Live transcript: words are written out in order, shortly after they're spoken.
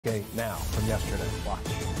Okay, now from yesterday. Watch.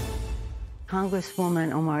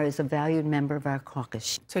 Congresswoman Omar is a valued member of our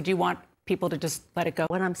caucus. So do you want people to just let it go?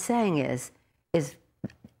 What I'm saying is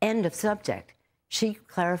end of subject. She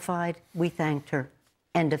clarified. We thanked her.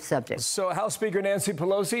 End of subject. So House Speaker Nancy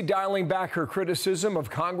Pelosi dialing back her criticism of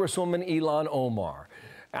Congresswoman Ilhan Omar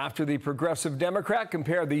after the progressive Democrat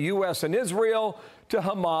compared the U.S. and Israel to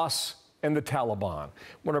Hamas and the Taliban.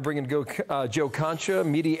 Want to bring in Joe Concha,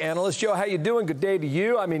 media analyst. Joe, how you doing? Good day to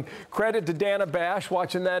you. I mean, credit to Dana Bash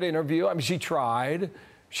watching that interview. I mean, she tried.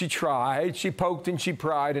 She poked and she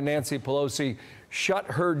pried, and Nancy Pelosi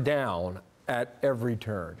shut her down at every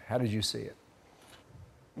turn. How did you see it?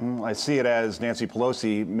 I see it as Nancy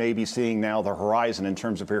Pelosi may be seeing now the horizon in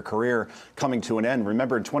terms of her career coming to an end.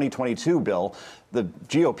 Remember, in 2022, Bill, the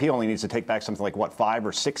GOP only needs to take back something like, 5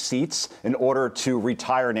 or 6 seats in order to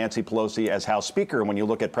retire Nancy Pelosi as House Speaker. And when you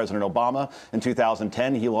look at President Obama in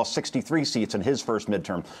 2010, he lost 63 seats in his first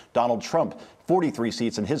midterm. Donald Trump, 43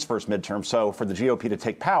 seats in his first midterm. So for the GOP to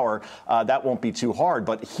take power, that won't be too hard.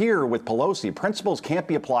 But here with Pelosi, principles can't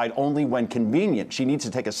be applied only when convenient. She needs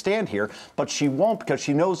to take a stand here, but she won't, because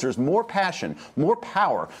she knows there's more passion, more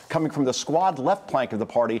power coming from the squad left plank of the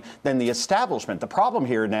party than the establishment. The problem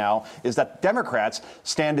here now is that Democrats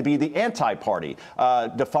stand to be the anti-party,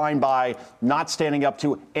 defined by not standing up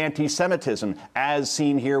to anti-Semitism, as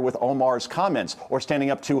seen here with Omar's comments, or standing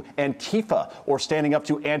up to Antifa, or standing up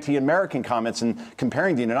to anti-American comments and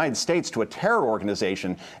comparing the United States to a terror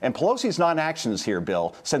organization. And Pelosi's non-actions here,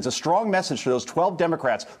 Bill, sends a strong message to those 12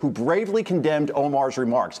 Democrats who bravely condemned Omar's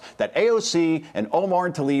remarks, that AOC and Omar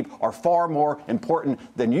and Tlaib are far more important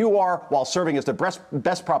than you are, while serving as the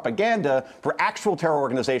best propaganda for actual terror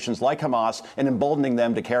organizations like Hamas and emboldening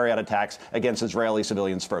them to carry out attacks against Israeli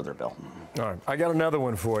civilians further, Bill. All right, I got another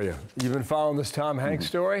one for you. You've been following this Tom Hanks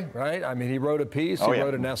story, right? I mean, he wrote a piece, he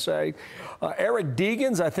wrote an essay. Eric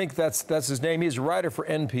Degens, I think that's his name. He's a writer for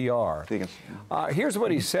NPR. Here's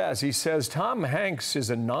what he says. He says, Tom Hanks is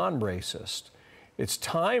a non-racist. It's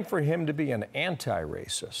time for him to be an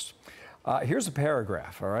anti-racist. Here's a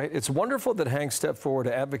paragraph, all right? It's wonderful that Hanks stepped forward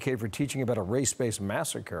to advocate for teaching about a race-based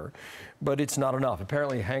massacre, but it's not enough.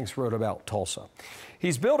 Apparently, Hanks wrote about Tulsa.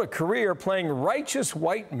 He's built a career playing righteous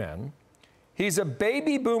white men. He's a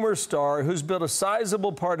baby boomer star who's built a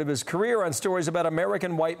sizable part of his career on stories about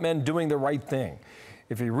American white men doing the right thing.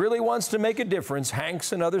 If he really wants to make a difference,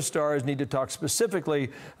 Hanks and other stars need to talk specifically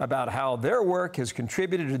about how their work has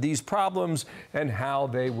contributed to these problems and how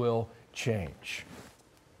they will change.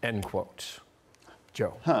 End quote.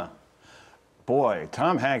 Joe. Boy,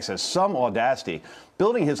 Tom Hanks has some audacity,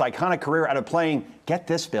 building his iconic career out of playing, get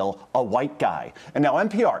this, Bill, a white guy. And now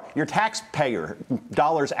NPR, your taxpayer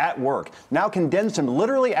dollars at work, now condemns him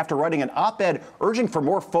literally after writing an op-ed urging for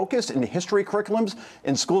more focus in history curriculums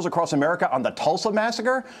in schools across America on the Tulsa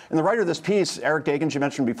massacre. And the writer of this piece, Eric Degens, you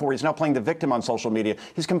mentioned before, he's now playing the victim on social media.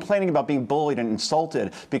 He's complaining about being bullied and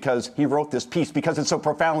insulted because he wrote this piece, because it's so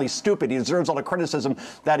profoundly stupid. He deserves all the criticism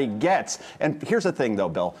that he gets. And here's the thing, though,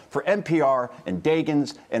 Bill, for NPR and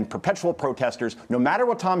Degens and perpetual protesters, no matter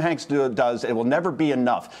what Tom Hanks does, it will never be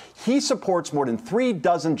enough. He supports more than 3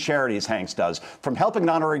 dozen charities, Hanks does, from helping and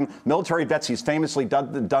honoring military vets. He's famously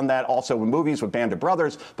done that also in movies with Band of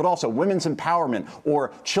Brothers, but also women's empowerment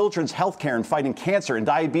or children's health care and fighting cancer and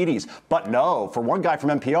diabetes. But no, for one guy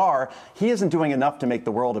from NPR, he isn't doing enough to make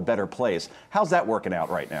the world a better place. How's that working out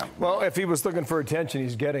right now? Well, if he was looking for attention,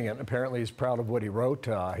 he's getting it. Apparently, he's proud of what he wrote.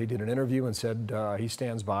 He did an interview and said he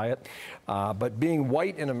stands by it. But being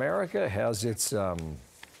white in America has its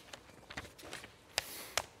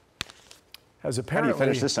apparently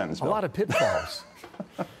finish this sentence, a lot of pitfalls.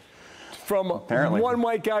 From one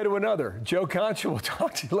white guy to another. Joe Concha, we'll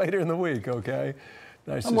talk to you later in the week, okay?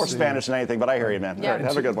 Nice I'm more Spanish than anything, but I hear you, man. Yeah. All right,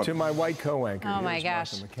 have a good one. To my white co-anchor. Oh, my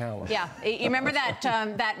gosh. Yeah. You remember that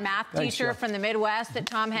that math teacher from the Midwest that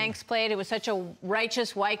Tom Hanks played, who was such a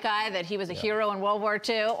righteous white guy that he was a hero in World War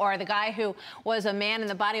II? Or the guy who was a man in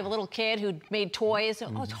the body of a little kid who made toys?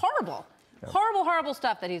 Oh, it's horrible. Horrible, horrible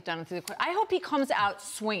stuff that he's done through the course. I hope he comes out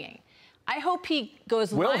swinging. I hope he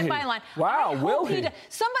goes line by line. Wow, will he?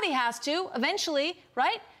 Somebody has to, eventually,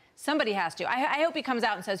 right? Somebody has to. I hope he comes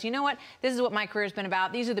out and says, you know what? This is what my career's been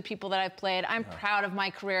about. These are the people that I've played. I'm proud of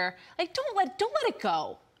my career. Like, don't let it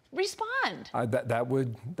go. Respond. That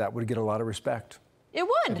would get a lot of respect. It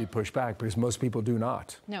would. If you push back, because most people do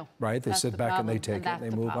not. No. Right? They sit back and they take it and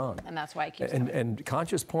they move on. And that's why it keeps and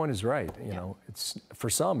Concha's point is right. You know, it's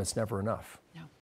for some, it's never enough.